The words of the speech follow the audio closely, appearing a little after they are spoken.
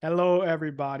Hello,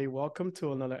 everybody. Welcome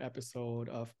to another episode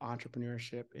of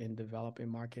Entrepreneurship in Developing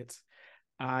Markets.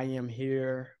 I am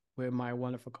here with my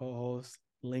wonderful co-host,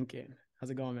 Lincoln. How's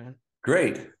it going, man?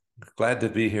 Great. Glad to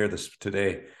be here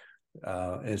today.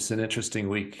 It's an interesting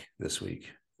week this week.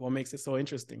 What makes it so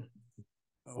interesting?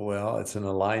 Well, it's an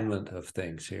alignment of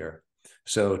things here.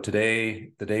 So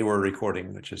today, the day we're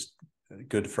recording, which is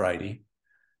Good Friday,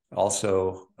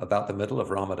 also about the middle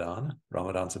of Ramadan.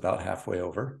 Ramadan's about halfway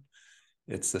over.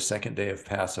 It's the second day of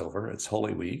Passover. It's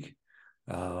Holy Week.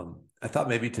 I thought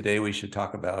maybe today we should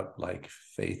talk about like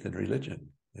faith and religion.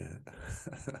 Yeah.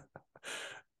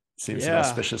 Seems an Yeah,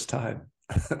 auspicious time.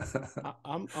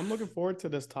 I'm looking forward to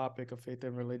this topic of faith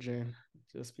and religion,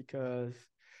 just because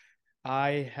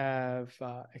I have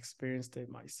experienced it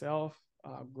myself,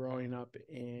 growing up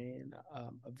in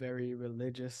a very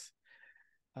religious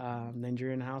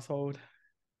Nigerian household.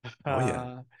 Oh yeah.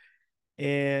 Uh,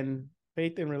 And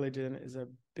faith and religion is a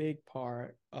big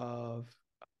part of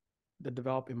the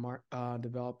developing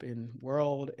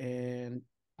world. And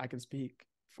I can speak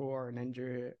for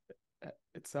Nigeria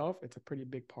itself. It's a pretty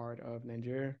big part of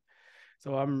Nigeria.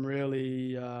 So I'm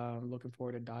really looking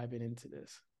forward to diving into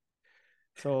this.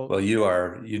 So Well, you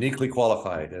are uniquely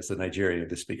qualified as a Nigerian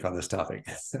to speak on this topic.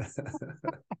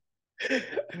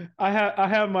 I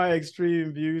have my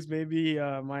extreme views. Maybe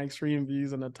my extreme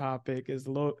views on the topic is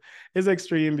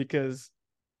extreme because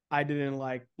I didn't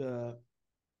like the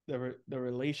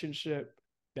relationship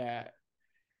that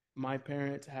my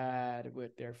parents had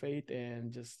with their faith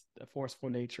and just the forceful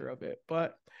nature of it.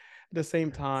 But at the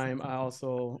same time, I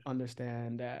also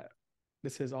understand that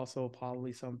this is also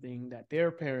probably something that their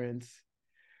parents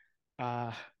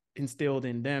uh, instilled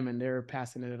in them, and they're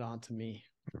passing it on to me.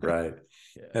 Right.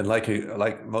 Yeah. And like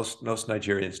most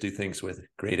Nigerians do things with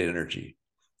great energy.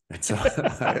 And so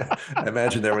I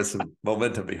imagine there was some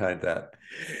momentum behind that.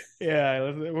 Yeah,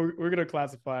 we're gonna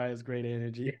classify as great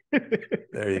energy.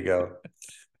 There you go.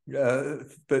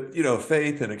 But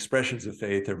faith and expressions of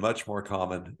faith are much more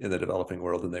common in the developing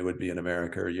world than they would be in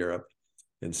America or Europe.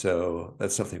 And so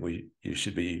that's something you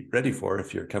should be ready for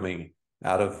if you're coming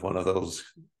out of one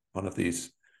of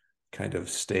these kind of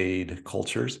staid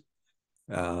cultures,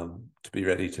 to be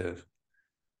ready to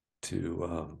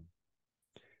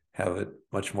have it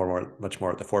much more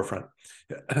at the forefront.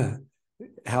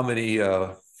 How many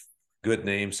good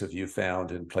names have you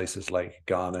found in places like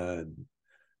Ghana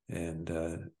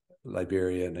and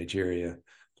Liberia, Nigeria,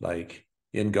 like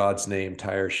In God's Name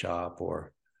Tire Shop,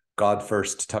 or God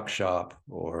First Tuck Shop,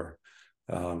 or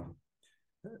um,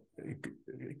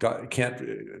 God,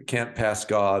 can't pass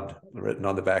God written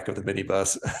on the back of the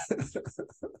minibus.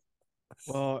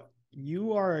 Well,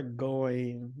 you are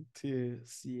going to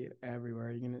see it everywhere.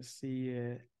 You're going to see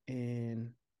it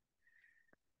in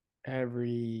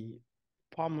every,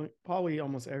 probably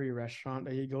almost every restaurant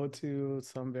that you go to,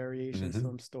 some variation, Mm-hmm.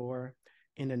 some store,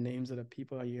 in the names of the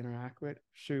people that you interact with.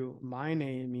 Shoot, my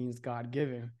name means God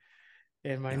given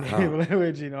in my native Uh-huh.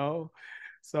 language.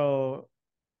 So,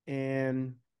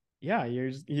 and yeah,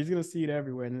 he's going to see it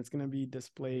everywhere, and it's going to be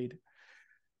displayed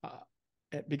uh,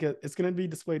 because it's going to be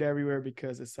displayed everywhere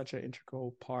because it's such an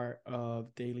integral part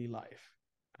of daily life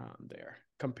there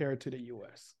compared to the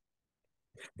US.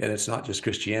 And it's not just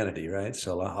Christianity, right?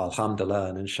 So Alhamdulillah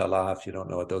and Inshallah, if you don't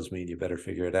know what those mean, you better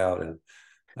figure it out.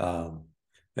 Um,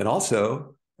 and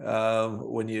also,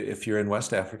 if you're in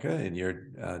West Africa and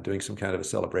you're doing some kind of a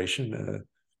celebration,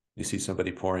 you see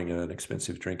somebody pouring an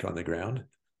expensive drink on the ground.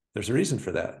 There's a reason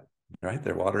for that, right?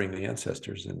 They're watering the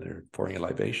ancestors and they're pouring a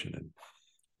libation,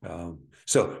 and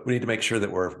so we need to make sure that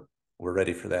we're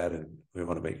ready for that, and we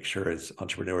want to make sure as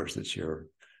entrepreneurs that you're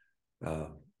uh,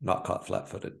 not caught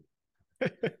flat-footed.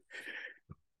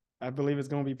 I believe it's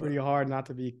going to be pretty hard not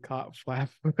to be caught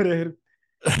flat-footed,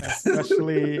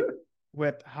 especially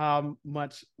with how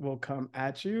much will come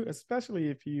at you, especially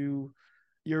if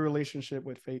your relationship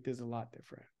with faith is a lot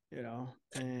different.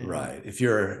 And Right. If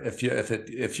you're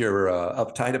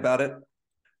uptight about it,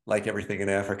 like everything in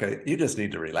Africa, you just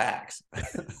need to relax.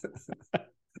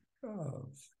 Oh.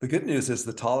 The good news is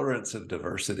the tolerance of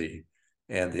diversity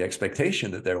and the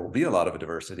expectation that there will be a lot of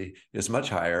diversity is much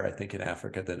higher, I think, in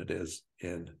Africa than it is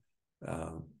in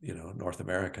North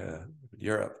America,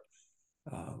 Europe.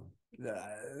 Um,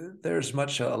 there's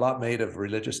a lot made of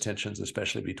religious tensions,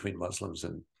 especially between Muslims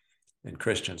and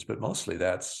Christians, but mostly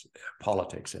that's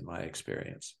politics in my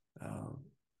experience.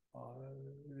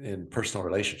 In personal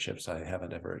relationships, I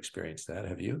haven't ever experienced that.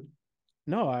 Have you?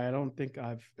 no, I don't think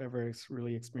I've ever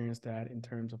really experienced that in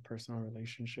terms of personal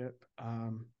relationship.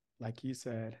 Like you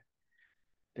said,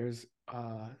 there's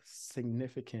a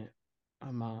significant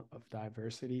amount of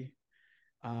diversity.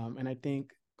 And I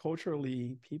think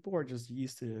culturally, people are just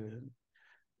used to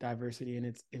diversity, and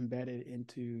it's embedded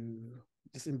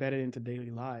into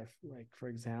daily life. Like, for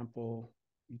example,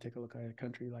 you take a look at a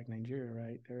country like Nigeria,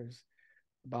 right? There's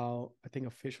about, I think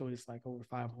officially it's like over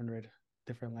 500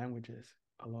 different languages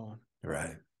alone,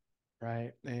 Right.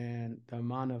 right? And the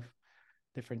amount of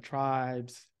different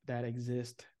tribes that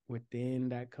exist within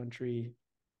that country,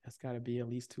 that's got to be at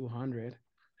least 200.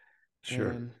 Sure.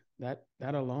 And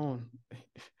that alone,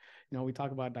 we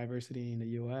talk about diversity in the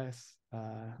US,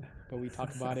 but we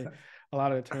talk about it a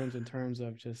lot of the terms in terms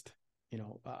of just, you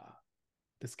know,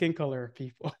 the skin color of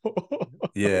people.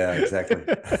 Yeah, exactly.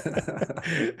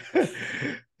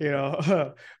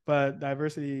 But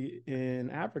diversity in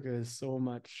Africa is so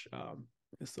much,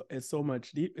 it's so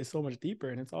much deeper,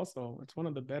 and it's one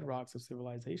of the bedrocks of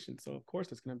civilization. So of course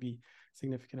there's going to be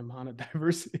significant amount of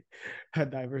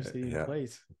diversity in Yeah,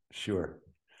 place. sure.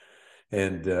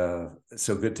 And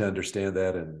so good to understand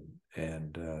that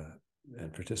and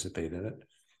participate in it.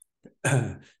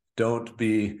 Don't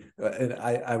be, and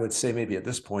I would say maybe at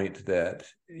this point that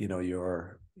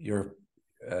your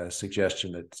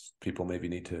suggestion that people maybe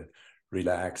need to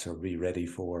relax or be ready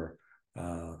for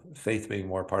faith being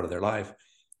more part of their life.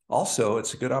 Also,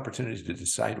 it's a good opportunity to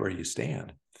decide where you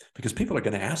stand, because people are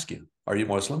going to ask you, "Are you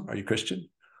Muslim? Are you Christian?"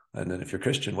 And then if you're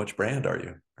Christian, which brand are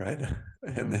you? Right?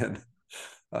 And then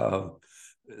um,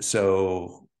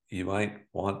 so you might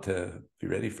want to be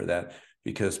ready for that,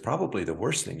 because probably the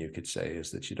worst thing you could say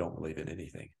is that you don't believe in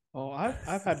anything. Oh,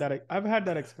 I've had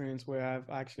that experience where I've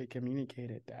actually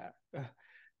communicated that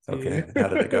Okay, how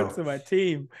did it go? to my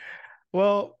team.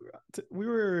 Well, we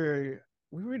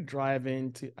were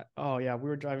driving to oh yeah, we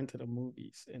were driving to the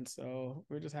movies, and so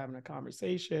we were just having a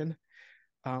conversation.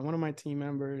 One of my team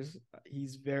members,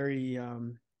 he's very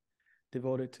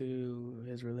devoted to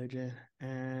his religion,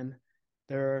 and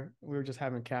we were just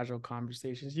having casual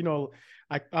conversations.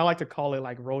 I like to call it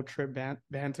like road trip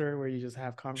banter, where you just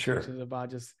have Sure. conversations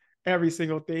about just every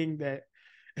single thing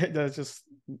that's just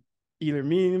either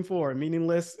meaningful or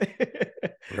meaningless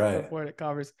Right. before the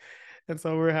conversation. And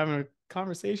so we're having a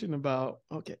conversation about,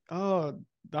 okay, oh,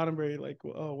 Dornubari, like,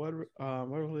 oh, what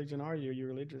religion are you? Are you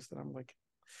religious? And I'm like,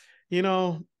 you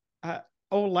know, I,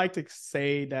 I would like to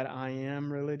say that I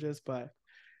am religious, but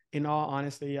in all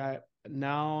honesty, I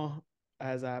now,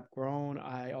 as I've grown,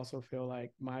 I also feel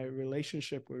like my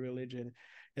relationship with religion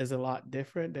is a lot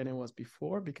different than it was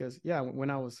before. Because yeah,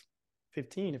 when I was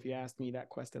 15, if you asked me that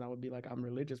question, I would be like, I'm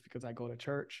religious because I go to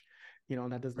church.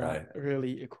 That does not Right.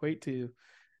 really equate to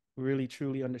really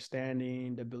truly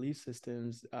understanding the belief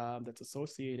systems that's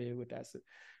associated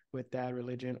with that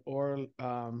religion, or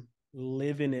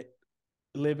living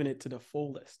it to the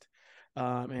fullest,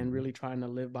 and Mhm. really trying to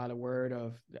live by the word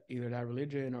of either that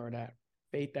religion or that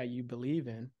faith that you believe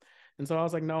in. And so I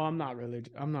was like, no, I'm not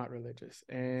religious. I'm not religious,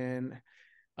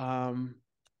 um,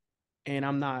 and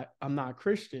I'm not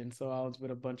Christian. So I was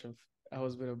with a bunch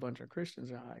of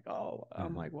Christians, and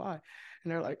I'm Mhm. like, why?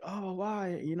 And they're like, oh,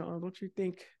 why? Don't you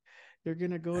think you're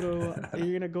gonna go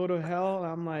to hell?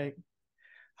 And I'm like,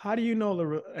 how do you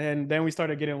know and then we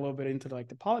started getting a little bit into like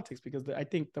the politics, because I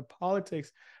think the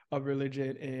politics of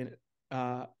religion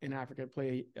in Africa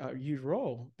play a huge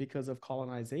role because of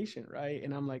colonization, right?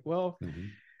 And I'm like, well,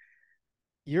 Mhm.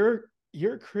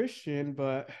 you're Christian,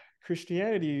 but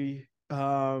Christianity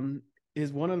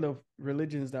is one of the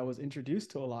religions that was introduced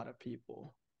to a lot of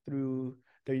people through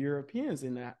the Europeans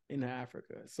in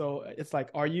Africa. So it's like,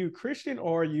 are you Christian,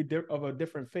 or are you of a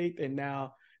different faith? And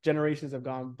now generations have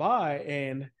gone by,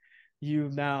 and you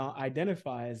now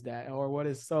identify as that, or what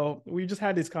is? So we just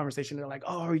had this conversation. They're like,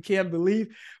 oh, we can't believe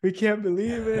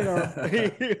it, or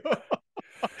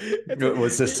it's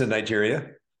Was this it, in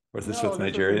Nigeria? Was this no, with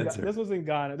Nigerians or? this was in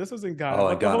Ghana. This was in Ghana. Oh,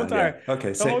 in But the whole Ghana. Yeah. entire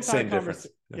Okay. the whole entire Same difference.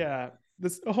 conversation, Yeah. yeah,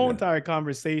 this whole Yeah. entire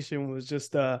conversation was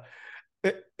just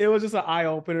it was just an eye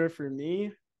opener for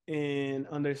me in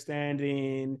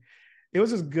understanding. It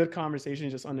was just good conversation,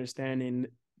 just understanding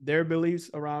their beliefs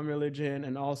around religion,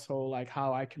 and also like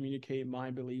how I communicate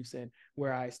my beliefs and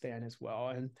where I stand as well.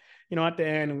 And at the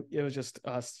end, it was just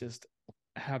us just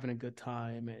having a good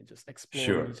time and just exploring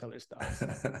Sure. each other's thoughts.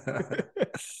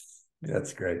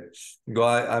 That's great.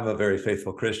 Well, I'm a very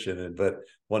faithful Christian, but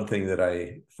one thing that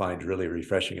I find really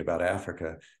refreshing about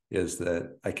Africa is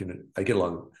that I get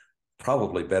along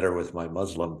probably better with my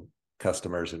Muslim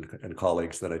customers and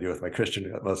colleagues than I do with my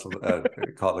Christian Muslim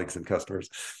colleagues and customers.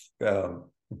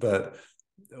 But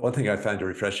one thing I find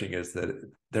refreshing is that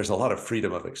there's a lot of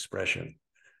freedom of expression,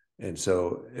 and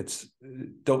so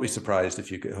don't be surprised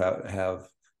if you could have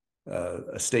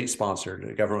a state-sponsored,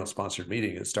 a government-sponsored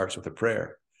meeting that starts with a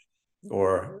prayer.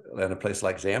 or in a place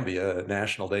like Zambia, a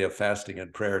national day of fasting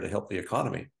and prayer to help the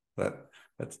economy.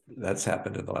 That's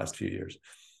happened in the last few years.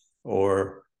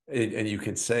 Or and you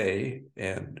can say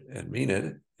and mean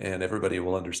it, and everybody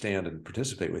will understand and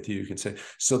participate with you. You can say,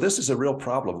 so this is a real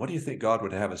problem. What do you think God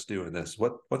would have us do in this?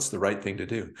 What's the right thing to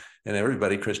do? And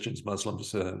everybody, Christians,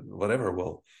 Muslims, whatever,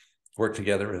 will work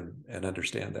together and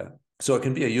understand that. So it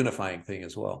can be a unifying thing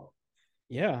as well.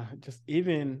 Yeah, just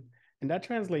even, and that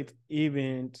translates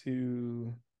even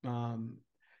to um,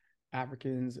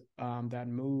 Africans that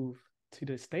move to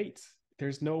the States.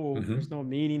 There's Mm-hmm. no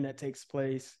meeting that takes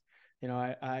place. You know,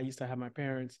 I used to have my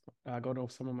parents go to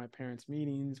some of my parents'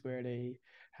 meetings where they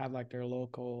have like their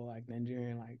local like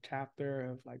Nigerian like chapter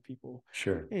of like people.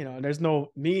 Sure. You know, there's no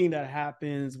meeting that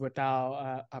happens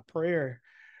without a prayer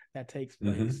that takes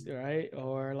place, Mm-hmm. right?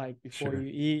 Or like before you Sure.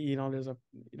 eat, you know,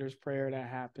 there's prayer that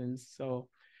happens. So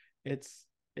it's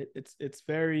it's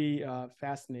very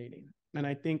fascinating, and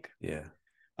I think Yeah.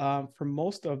 for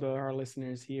most of our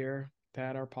listeners here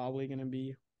that are probably going to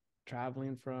be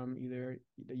traveling from either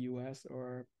the U.S.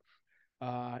 or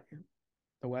uh,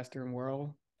 the Western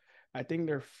world, I think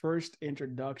their first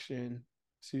introduction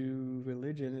to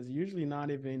religion is usually not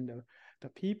even the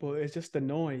people; it's just the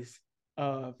noise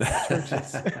of the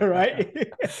churches,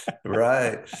 right?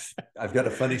 Right. I've got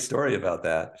a funny story about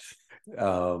that.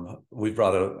 I've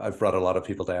brought a lot of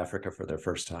people to Africa for their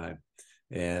first time,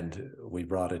 and we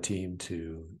brought a team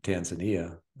to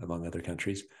Tanzania, among other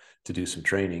countries, to do some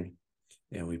training,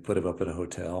 and we put him up in a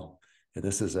hotel. And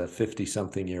this is a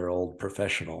 50-something-year-old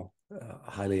professional,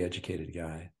 highly educated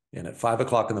guy. And at 5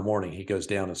 o'clock in the morning, he goes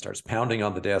down and starts pounding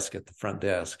on the desk at the front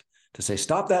desk to say,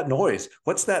 "Stop that noise!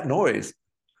 What's that noise?"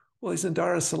 Well, he's in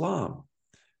Dar es Salaam.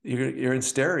 You're in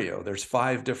stereo. There's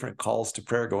 5 different calls to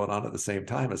prayer going on at the same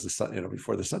time as the sun,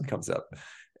 before the sun comes up.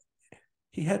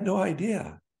 He had no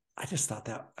idea. I just thought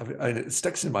that it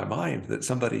sticks in my mind that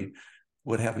somebody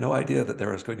would have no idea that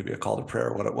there was going to be a call to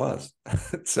prayer, what it was.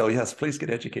 So yes, please get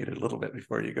educated a little bit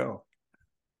before you go.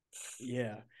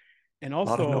 Yeah, and A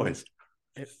lot of also, noise.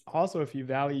 if you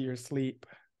value your sleep,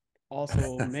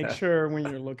 also make sure when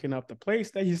you're looking up the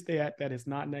place that you stay at that is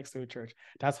not next to a church.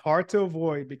 That's hard to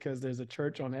avoid because there's a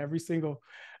church on every single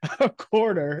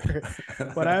corner.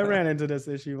 But I ran into this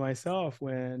issue myself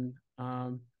when I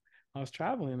was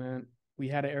traveling, and we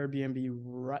had an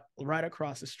Airbnb right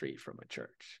across the street from a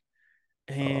church.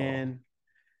 Oh. And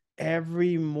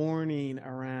every morning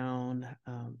around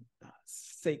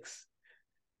 6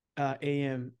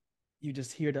 a.m., you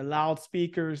just hear the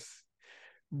loudspeakers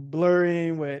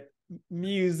blurring with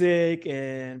music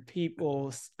and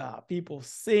people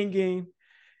singing.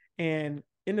 And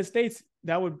in the States,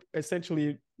 that would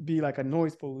essentially be like a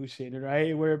noise pollution,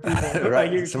 right? Where people like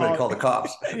Right. you Somebody call call the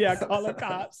cops. yeah, call the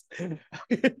cops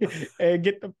and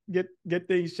get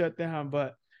things shut down.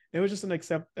 But it was just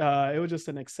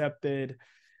an accepted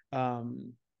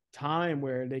um time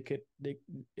where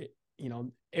you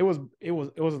know, it was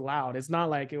loud. It's not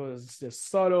like it was just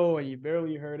subtle and you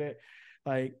barely heard it.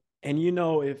 Like, and you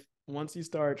know, if once you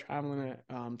start traveling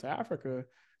to Africa,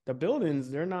 the buildings,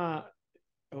 they're not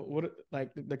what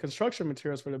like the construction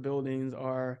materials for the buildings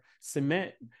are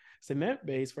cement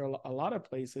based for a lot of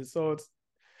places. So it's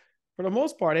for the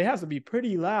most part, it has to be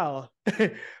pretty loud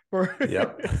for,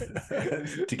 Yep.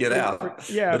 To get out.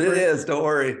 yeah, But it for is, don't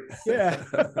worry. yeah.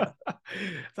 So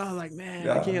I was like, man,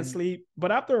 I can't Yeah. sleep.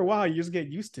 But after a while, you just get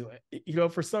used to it. You know,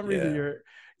 for some reason, Yeah.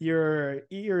 your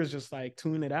ears just like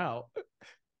tune it out.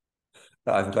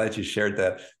 I'm glad you shared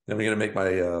that. I'm going to make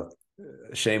my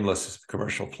shameless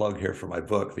commercial plug here for my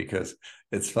book, because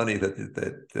it's funny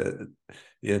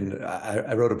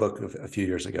I wrote a book a few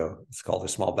years ago. It's called A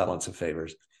Small Balance of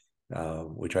Favors.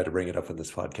 We try to bring it up in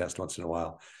this podcast once in a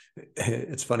while.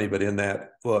 It's funny, but in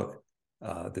that book,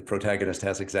 the protagonist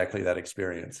has exactly that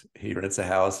experience. He rents a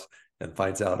house and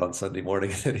finds out on Sunday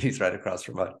morning that he's right across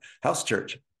from a house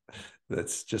church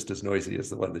that's just as noisy as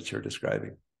the one that you're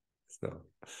describing. So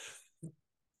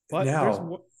But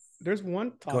now, there's one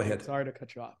go topic. ahead. Sorry to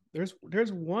cut you off.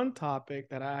 There's one topic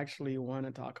that I actually want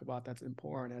to talk about that's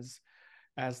important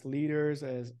as leaders,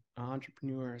 as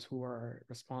entrepreneurs who are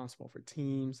responsible for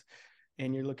teams,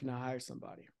 and you're looking to hire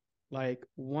somebody. Like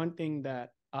one thing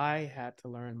that I had to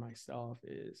learn myself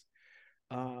is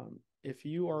if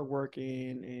you are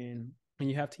working in and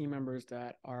you have team members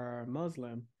that are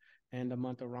Muslim, and the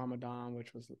month of Ramadan,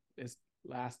 which was is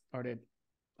last started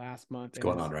last month What's and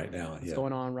going on right now? it's Yeah.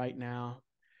 going on right now.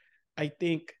 I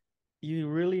think you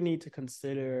really need to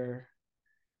consider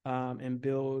and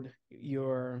build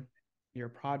your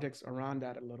projects around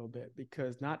that a little bit,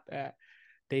 because not that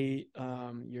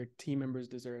your team members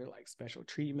deserve like special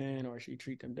treatment or should you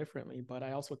treat them differently. But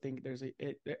I also think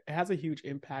it has a huge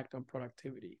impact on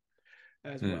productivity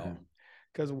as well. Mm-hmm.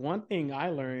 Because one thing I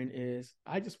learned is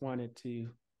I just wanted to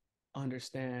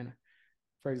understand,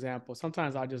 for example,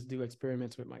 sometimes I just do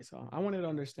experiments with myself. I wanted to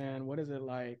understand what is it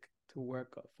like to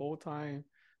work a full-time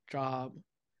job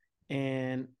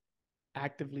and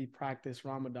actively practice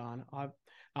Ramadan.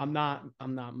 I'm not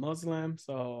Muslim,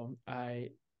 so I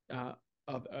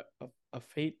of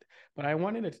faith, but I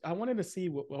wanted to see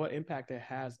what impact it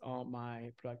has on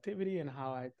my productivity and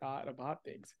how I thought about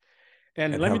things.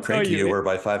 And And let how me tell cranky you, you were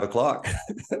by 5 o'clock.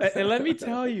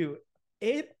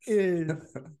 it is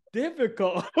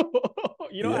difficult. I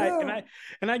and Yeah. I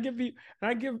and I give you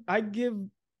and I give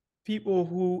people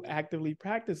who actively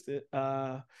practice it,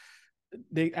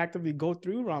 they actively go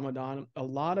through Ramadan, a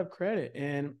lot of credit.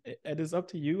 And it is up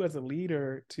to you as a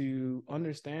leader to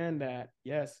understand that,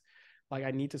 yes, like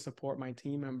I need to support my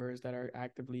team members that are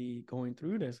actively going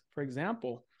through this. For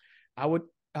example, I would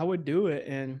I would do it.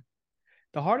 And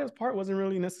the hardest part wasn't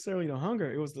really necessarily the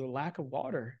hunger, it was the lack of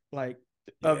water. Like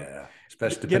of Yeah.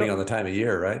 Especially get depending on the time of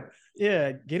year, right?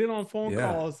 yeah, getting on phone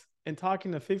Yeah. calls and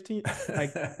talking to 15,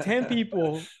 like 10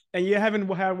 people, and you haven't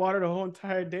had water the whole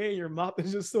entire day, and your mouth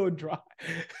is just so dry.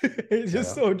 It's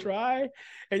just Yeah. so dry.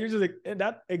 And you're just like, and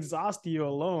that exhausts you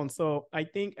alone. So I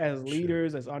think as Sure.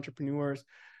 leaders, as entrepreneurs,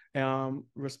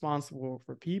 responsible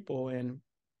for people, and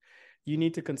you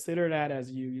need to consider that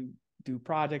as you do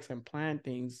projects and plan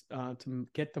things to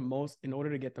get the most, in order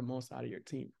to get the most out of your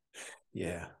team.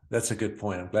 Yeah, that's a good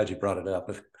point. I'm glad you brought it up.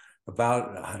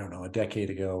 About, I don't know, a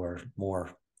decade ago or more,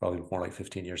 probably more like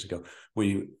 15 years ago,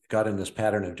 we got in this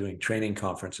pattern of doing training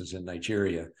conferences in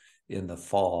Nigeria in the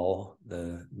fall,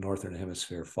 the Northern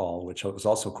Hemisphere fall, which was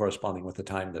also corresponding with the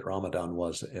time that Ramadan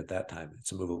was at that time.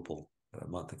 It's a movable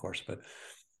month, of course, but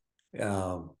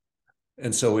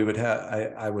and so we would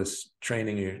have, I was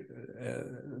training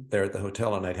there at the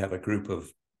hotel, and I'd have a group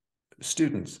of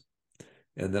students.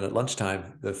 And then at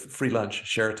lunchtime, the free lunch,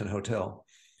 Sheraton Hotel,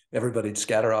 everybody'd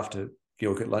scatter off to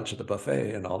go get lunch at the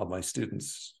buffet, and all of my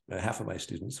students, half of my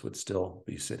students, would still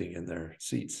be sitting in their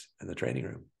seats in the training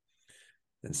room.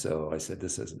 And so I said,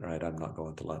 this isn't right. I'm not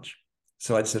going to lunch.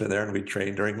 So I'd sit in there and we'd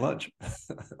train during lunch.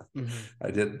 Mm-hmm.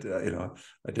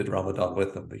 I did Ramadan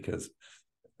with them because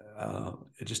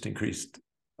it just increased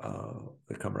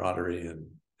the camaraderie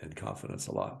and confidence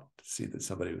a lot to see that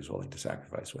somebody was willing to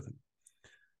sacrifice with them.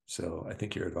 So I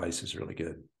think your advice is really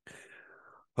good.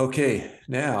 Okay,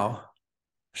 now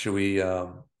should we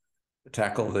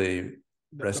tackle the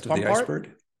The rest of fun the part.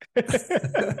 iceberg?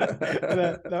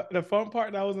 The fun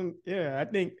part that wasn't, yeah, I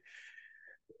think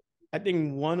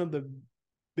one of the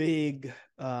big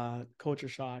culture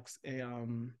shocks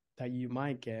that you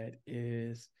might get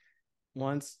is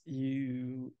once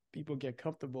you people get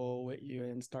comfortable with you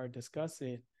and start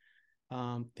discussing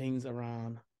things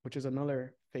around, which is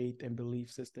another faith and belief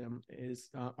system, is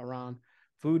around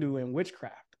voodoo and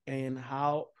witchcraft, and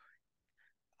how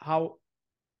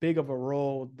big of a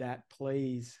role that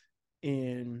plays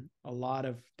in a lot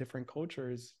of different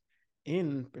cultures,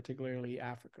 in particularly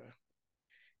Africa.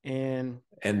 And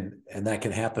and that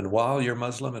can happen while you're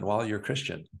Muslim and while you're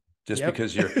Christian. Just yep.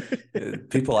 because you're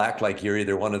people act like you're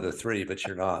either one of the three, but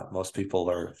you're not. Most people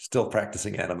are still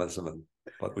practicing animism and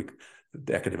what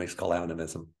the academics call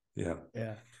animism. Yeah.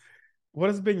 Yeah. What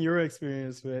has been your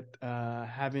experience with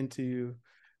having to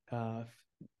uh,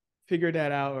 figure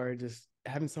that out, or just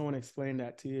having someone explain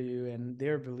that to you and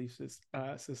their belief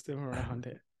system around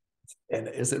it? And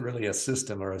is it really a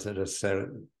system, or is it a set?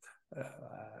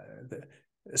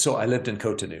 So I lived in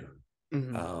Cotonou.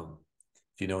 Mm-hmm.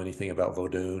 If you know anything about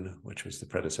vodun, which was the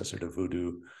predecessor to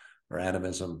voodoo or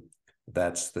animism,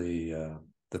 that's the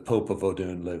Pope of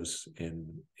Vodun lives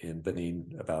in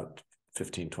Benin, about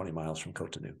 15, 20 miles from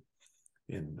Cotonou,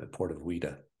 in the port of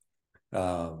Ouida.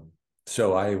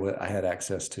 So I had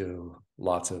access to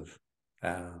lots of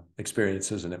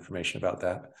experiences and information about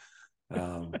that.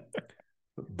 Come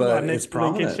But on, it's Link, and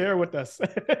prominent. share with us.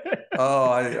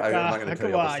 Oh, I'm not going to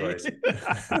tell Come you all the on.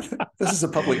 stories. This is a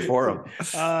public forum,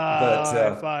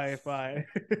 but Fine.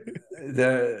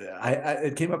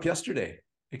 it came up yesterday.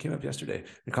 It came up yesterday.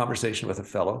 A conversation with a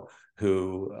fellow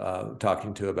who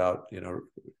talking to about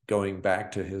going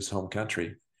back to his home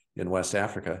country in West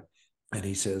Africa, and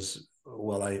he says,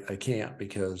 "Well, I can't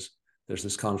because there's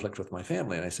this conflict with my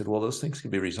family." And I said, "Well, those things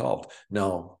can be resolved."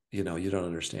 No, you don't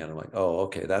understand. I'm like, "Oh,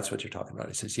 okay, that's what you're talking about."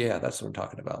 He says, "Yeah, that's what I'm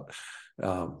talking about."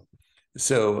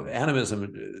 So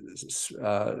animism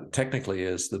technically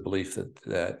is the belief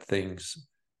that things,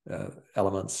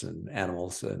 elements and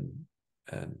animals and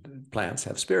and plants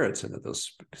have spirits, and that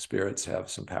those spirits have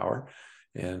some power.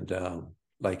 And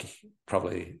like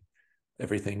probably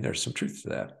everything, there's some truth to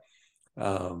that.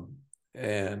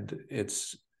 And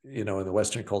it's, in the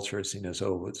Western culture, it's seen as,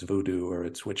 oh, it's voodoo or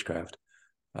it's witchcraft.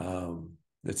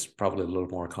 It's probably a little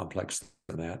more complex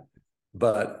than that.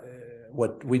 But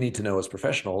what we need to know as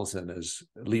professionals and as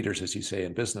leaders, as you say,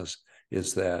 in business,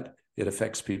 is that it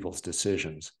affects people's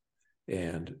decisions.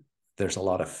 And there's a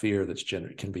lot of fear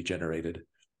that can be generated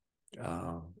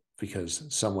because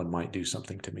someone might do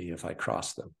something to me if I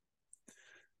cross them.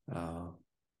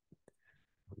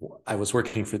 I was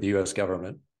working for the US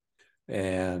government,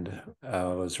 and I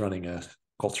was running a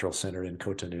cultural center in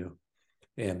Cotonou,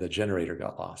 and the generator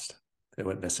got lost. It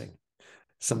went missing.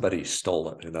 Somebody stole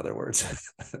it, in other words.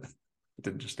 It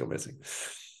didn't just go missing.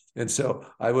 And so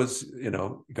I was,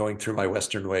 going through my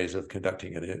Western ways of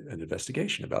conducting an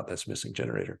investigation about this missing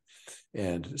generator.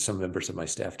 And some members of my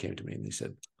staff came to me and they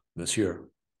said, "Monsieur,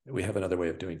 we have another way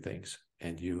of doing things,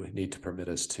 and you need to permit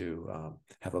us to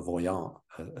have a voyant,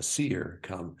 a seer,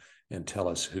 come and tell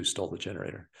us who stole the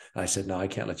generator." And I said, "No, I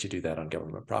can't let you do that on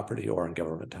government property or on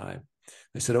government time."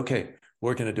 They said, "Okay,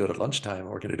 we're going to do it at lunchtime.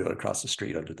 We're going to do it across the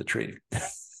street under the tree."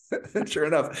 And sure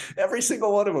enough, every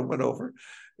single one of them went over.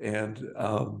 And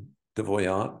the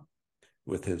voyant,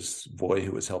 with his boy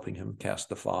who was helping him cast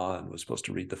the fa and was supposed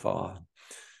to read the fa,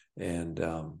 and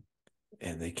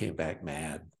they came back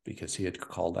mad because he had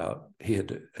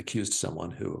accused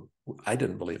someone who I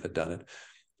didn't believe had done it.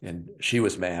 And she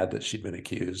was mad that she'd been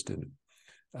accused. And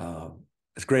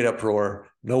it's great uproar.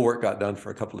 No work got done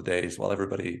for a couple of days while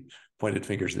everybody pointed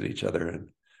fingers at each other, and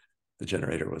the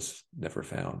generator was never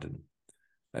found. And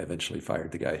I eventually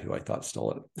fired the guy who I thought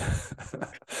stole it.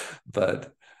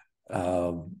 But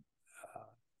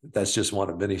that's just one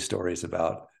of many stories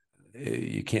about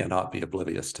you cannot be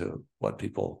oblivious to what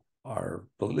people are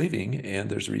believing, and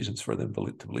there's reasons for them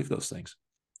to believe those things.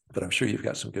 But I'm sure you've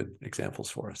got some good examples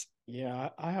for us. Yeah,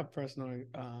 I have personal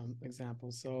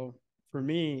examples. So for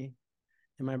me,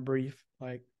 in my brief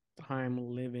time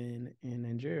living in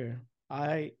Nigeria,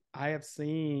 I have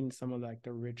seen some of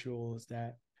the rituals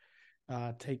that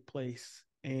take place,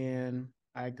 and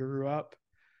I grew up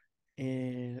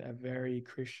in a very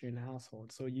Christian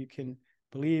household. So you can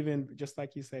believe in, just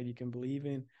like you said, you can believe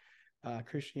in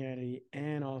Christianity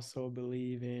and also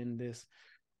believe in this,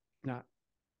 not,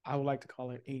 I would like to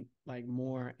call it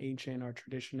more ancient or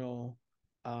traditional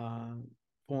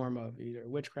form of either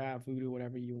witchcraft, voodoo,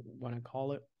 whatever you want to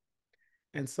call it.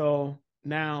 And so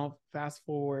now, fast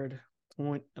forward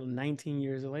 19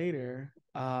 years later,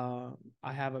 I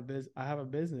have a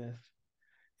business,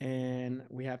 and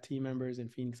we have team members in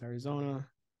Phoenix, Arizona.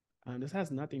 This has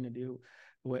nothing to do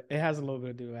with, it has a little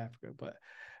bit to do with Africa, but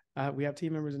we have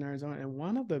team members in Arizona. And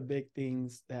one of the big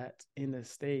things that in the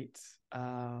States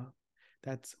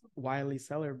that's widely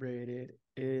celebrated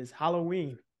is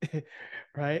Halloween,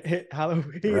 right?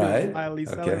 Halloween is Right. widely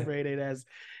Okay. celebrated as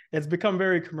it's become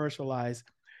very commercialized.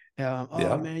 Oh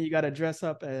Yeah. man, you gotta dress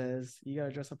up as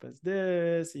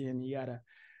this, and you gotta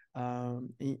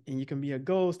and you can be a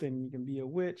ghost and you can be a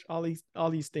witch, all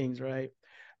these things, right?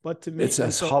 But to me, It's a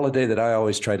and so holiday that I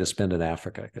always try to spend in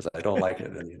Africa because I don't like it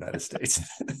in the United States.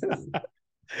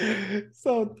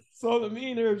 so to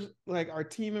me, there's our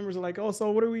team members are like, "Oh,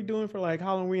 so what are we doing for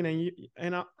Halloween?"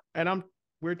 And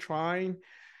we're trying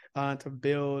to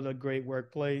build a great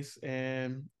workplace,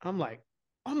 and I'm like,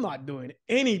 I'm not doing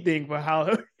anything for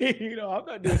Halloween. I'm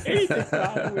not doing anything for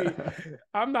Halloween.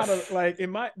 I'm not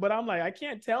but I'm like, I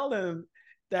can't tell them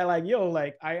that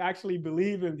I actually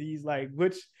believe in these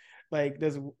which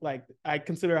there's I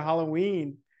consider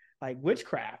Halloween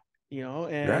witchcraft,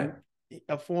 and Right.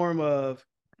 a form of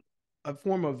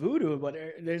voodoo. But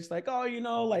there's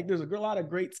there's a lot of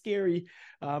great scary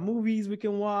movies we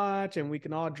can watch, and we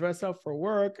can all dress up for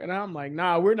work. And I'm like,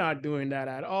 nah, we're not doing that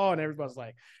at all. And everybody's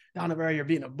like, Dornubari, you're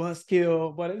being a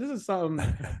buzzkill. But this is something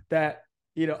that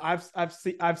I've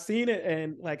seen it,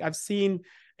 and I've seen,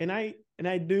 and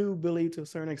I do believe to a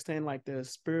certain extent the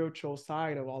spiritual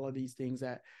side of all of these things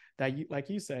that you, like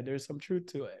you said, there's some truth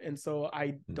to it. And so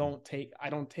I don't take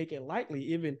it lightly,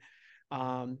 even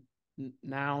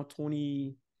now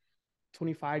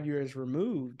 25 years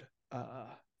removed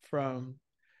from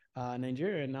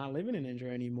Nigeria, not living in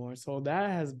Nigeria anymore. So that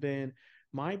has been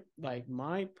my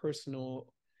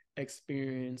personal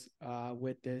experience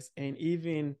with this. And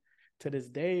even to this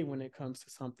day, when it comes to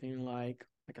something like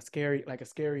a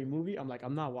scary movie, I'm like,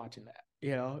 I'm not watching that.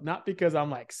 Not because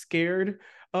I'm scared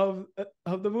of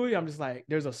the movie. I'm just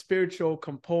there's a spiritual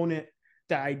component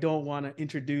that I don't want to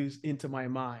introduce into my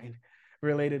mind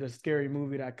related to a scary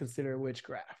movie that I consider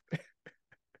witchcraft.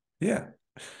 Yeah.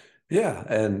 Yeah,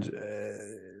 and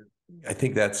I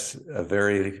think that's a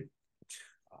very.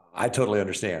 I totally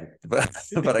understand,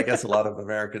 but I guess a lot of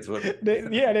Americans wouldn't.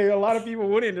 A lot of people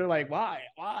wouldn't. They're like, why?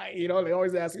 You know, they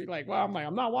always ask me like, well, I'm like,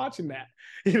 I'm not watching that.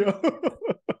 You know,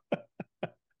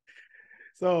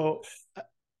 so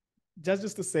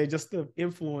just to say, just the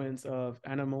influence of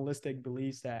animalistic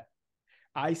beliefs that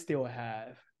I still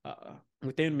have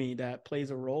within me that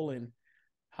plays a role in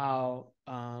how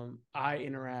I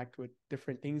interact with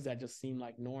different things that just seem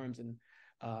like norms in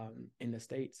the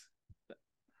States.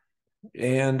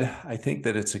 And I think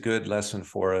that it's a good lesson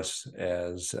for us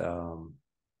as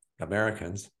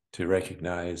Americans to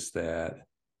recognize that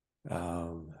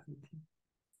um,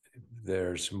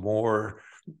 there's more.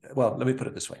 Well, let me put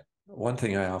it this way. One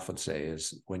thing I often say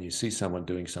is when you see someone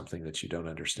doing something that you don't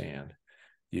understand,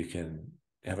 you can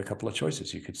have a couple of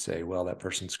choices. You could say, well, that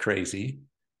person's crazy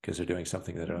because they're doing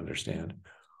something they don't understand.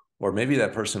 Or maybe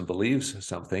that person believes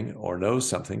something or knows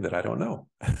something that I don't know.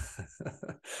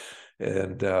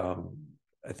 And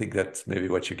I think that's maybe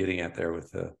what you're getting at there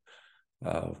with the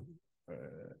uh,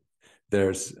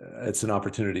 it's an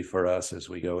opportunity for us as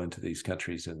we go into these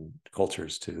countries and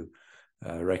cultures to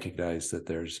recognize that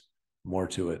there's more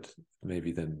to it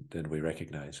maybe than we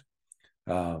recognize.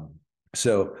 Um,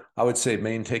 so I would say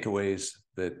main takeaways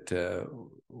that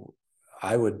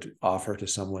I would offer to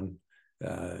someone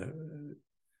uh,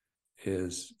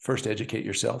 is first educate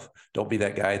yourself. Don't be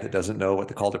that guy that doesn't know what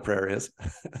the call to prayer is.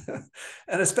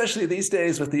 And especially these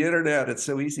days with the internet, it's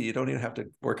so easy. You don't even have to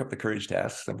work up the courage to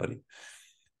ask somebody.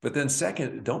 But then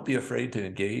second, don't be afraid to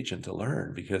engage and to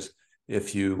learn, because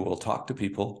if you will talk to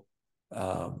people,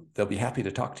 they'll be happy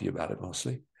to talk to you about it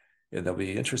mostly. And they'll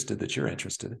be interested that you're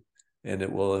interested, and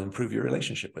it will improve your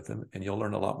relationship with them, and you'll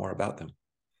learn a lot more about them.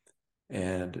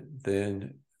 And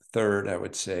then third, I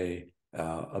would say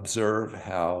observe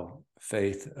how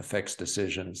faith affects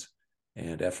decisions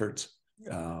and efforts.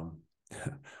 Um,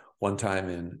 one time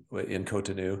in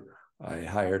Cotonou, I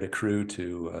hired a crew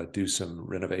to do some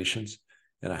renovations,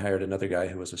 and I hired another guy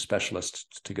who was a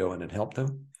specialist to go in and help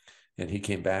them. And he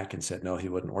came back and said, no, he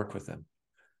wouldn't work with them.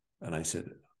 And I said,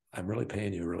 I'm really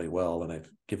paying you really well, and I've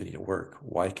given you work.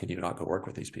 Why can you not go work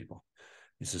with these people?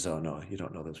 He says, oh, no, you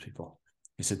don't know those people.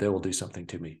 He said, they will do something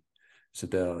to me. He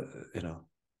said,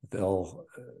 they'll,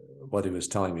 what he was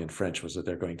telling me in French was that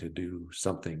they're going to do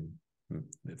something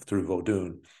through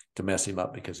vodun to mess him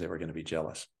up because they were going to be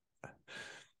jealous.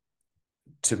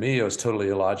 To me, it was totally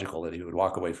illogical that he would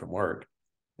walk away from work.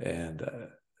 And,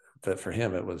 but for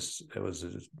him, it was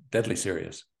deadly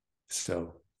serious.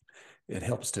 So it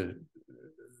helps to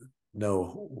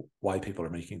know why people are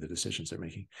making the decisions they're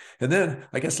making. And then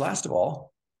I guess last of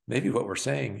all, maybe what we're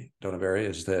saying, Dornubari,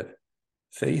 is that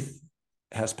faith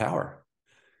has power.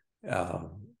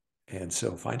 And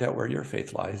so find out where your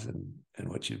faith lies and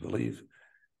what you believe.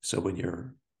 So when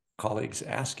your colleagues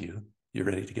ask you, you're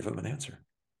ready to give them an answer.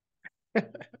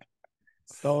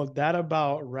 So that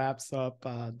about wraps up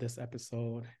this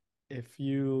episode. If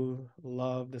you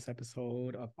love this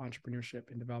episode of entrepreneurship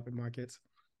in developing markets,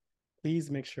 please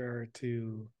make sure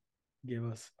to give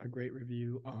us a great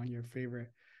review on your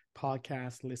favorite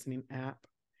podcast listening app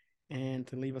and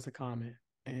to leave us a comment.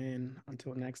 And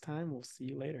until next time, we'll see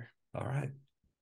you later. All right.